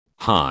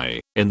Hi,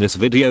 in this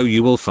video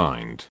you will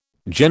find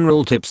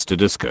general tips to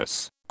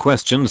discuss,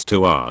 questions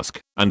to ask,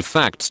 and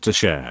facts to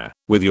share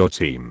with your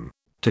team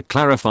to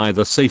clarify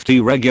the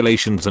safety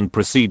regulations and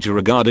procedure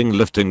regarding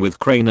lifting with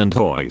crane and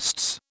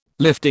hoists.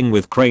 Lifting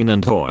with crane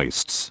and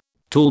hoists.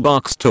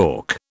 Toolbox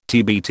talk,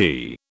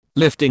 TBT.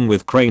 Lifting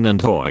with crane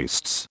and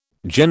hoists.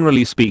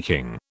 Generally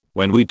speaking,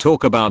 when we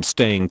talk about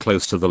staying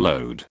close to the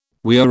load,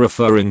 we are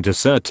referring to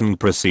certain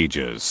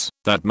procedures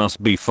that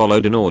must be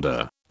followed in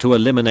order to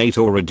eliminate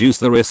or reduce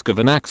the risk of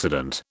an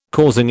accident,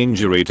 causing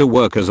injury to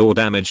workers or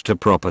damage to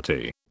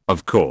property.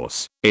 Of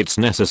course, it's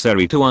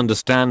necessary to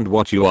understand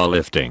what you are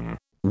lifting.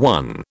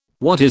 1.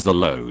 What is the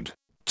load?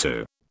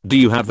 2. Do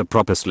you have the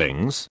proper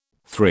slings?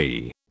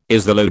 3.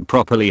 Is the load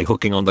properly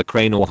hooking on the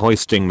crane or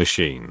hoisting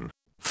machine?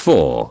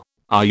 4.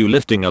 Are you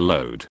lifting a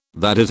load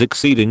that is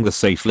exceeding the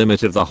safe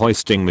limit of the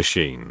hoisting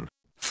machine?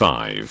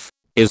 5.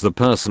 Is the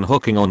person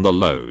hooking on the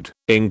load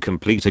in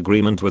complete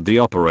agreement with the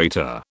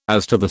operator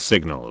as to the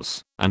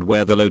signals and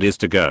where the load is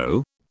to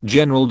go?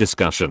 General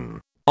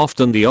discussion.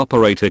 Often the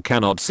operator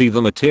cannot see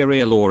the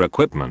material or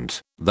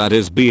equipment that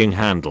is being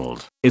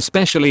handled,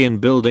 especially in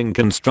building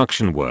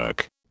construction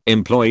work.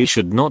 Employees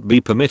should not be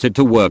permitted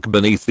to work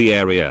beneath the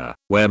area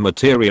where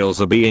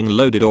materials are being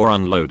loaded or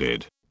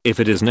unloaded. If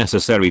it is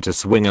necessary to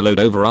swing a load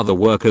over other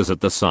workers at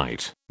the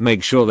site,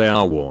 make sure they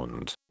are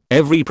warned.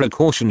 Every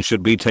precaution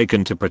should be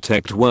taken to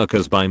protect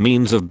workers by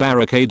means of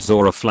barricades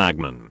or a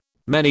flagman.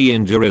 Many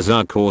injuries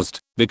are caused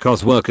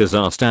because workers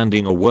are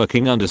standing or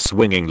working under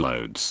swinging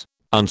loads.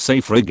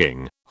 Unsafe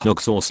rigging,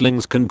 hooks or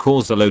slings can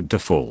cause the load to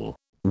fall.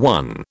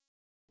 1.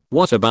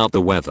 What about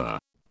the weather?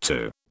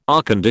 2.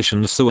 Are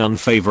conditions so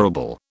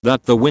unfavorable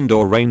that the wind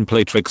or rain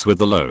play tricks with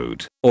the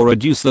load or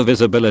reduce the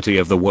visibility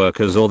of the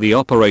workers or the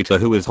operator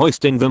who is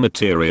hoisting the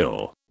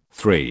material?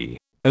 3.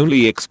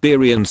 Only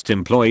experienced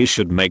employees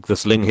should make the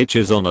sling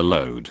hitches on a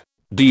load.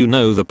 Do you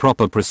know the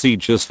proper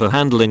procedures for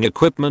handling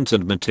equipment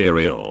and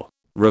material?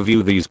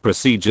 Review these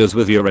procedures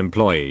with your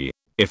employee.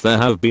 If there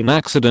have been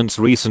accidents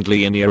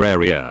recently in your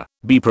area,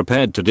 be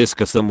prepared to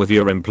discuss them with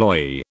your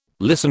employee.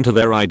 Listen to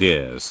their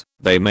ideas.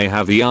 They may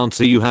have the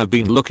answer you have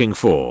been looking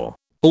for.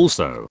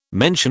 Also,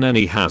 mention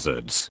any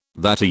hazards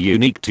that are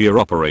unique to your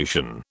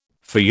operation.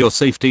 For your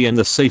safety and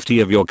the safety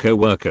of your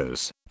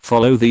co-workers,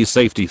 follow these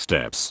safety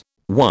steps.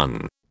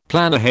 1.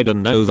 Plan ahead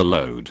and know the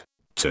load.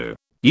 2.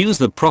 Use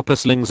the proper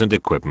slings and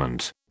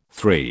equipment.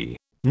 3.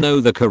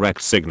 Know the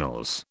correct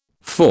signals.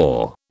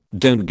 4.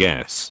 Don't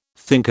guess,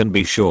 think and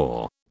be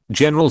sure.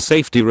 General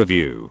safety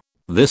review.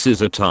 This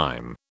is a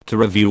time to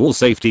review all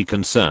safety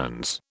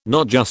concerns,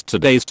 not just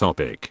today's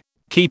topic.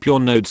 Keep your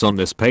notes on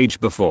this page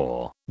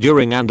before,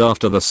 during and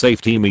after the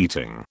safety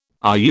meeting.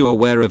 Are you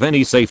aware of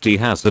any safety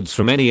hazards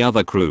from any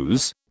other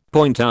crews?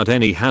 Point out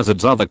any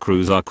hazards other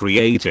crews are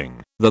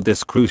creating that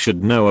this crew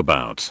should know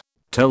about.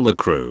 Tell the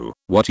crew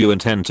what you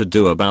intend to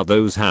do about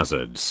those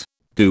hazards.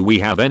 Do we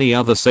have any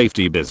other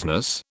safety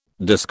business?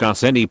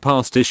 Discuss any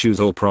past issues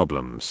or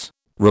problems.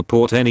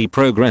 Report any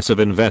progress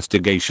of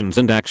investigations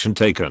and action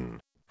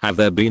taken. Have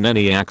there been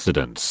any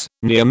accidents,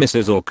 near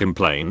misses or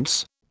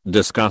complaints?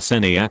 Discuss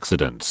any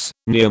accidents,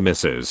 near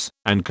misses,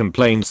 and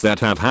complaints that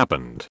have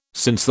happened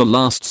since the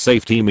last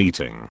safety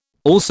meeting.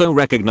 Also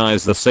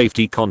recognize the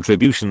safety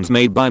contributions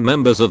made by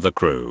members of the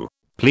crew.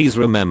 Please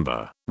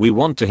remember, we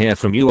want to hear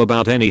from you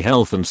about any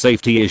health and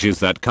safety issues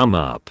that come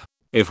up.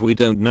 If we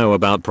don't know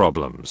about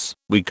problems,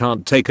 we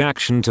can't take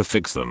action to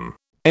fix them.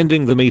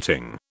 Ending the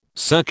meeting.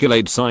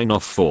 Circulate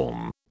sign-off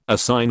form.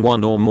 Assign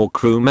one or more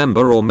crew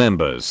member or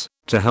members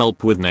to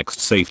help with next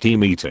safety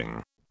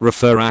meeting.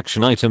 Refer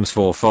action items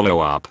for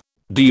follow-up.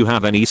 Do you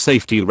have any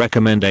safety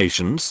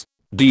recommendations?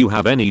 Do you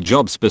have any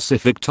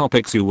job-specific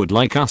topics you would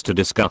like us to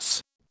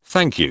discuss?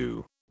 Thank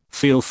you.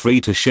 Feel free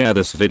to share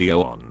this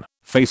video on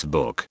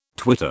Facebook,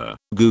 Twitter,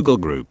 Google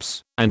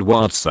Groups, and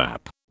WhatsApp.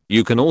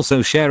 You can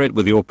also share it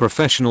with your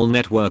professional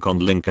network on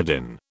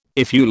LinkedIn.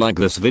 If you like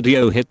this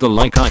video, hit the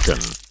like icon.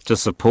 To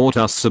support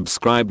us,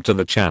 subscribe to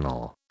the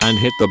channel and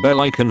hit the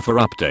bell icon for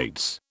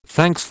updates.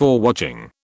 Thanks for watching.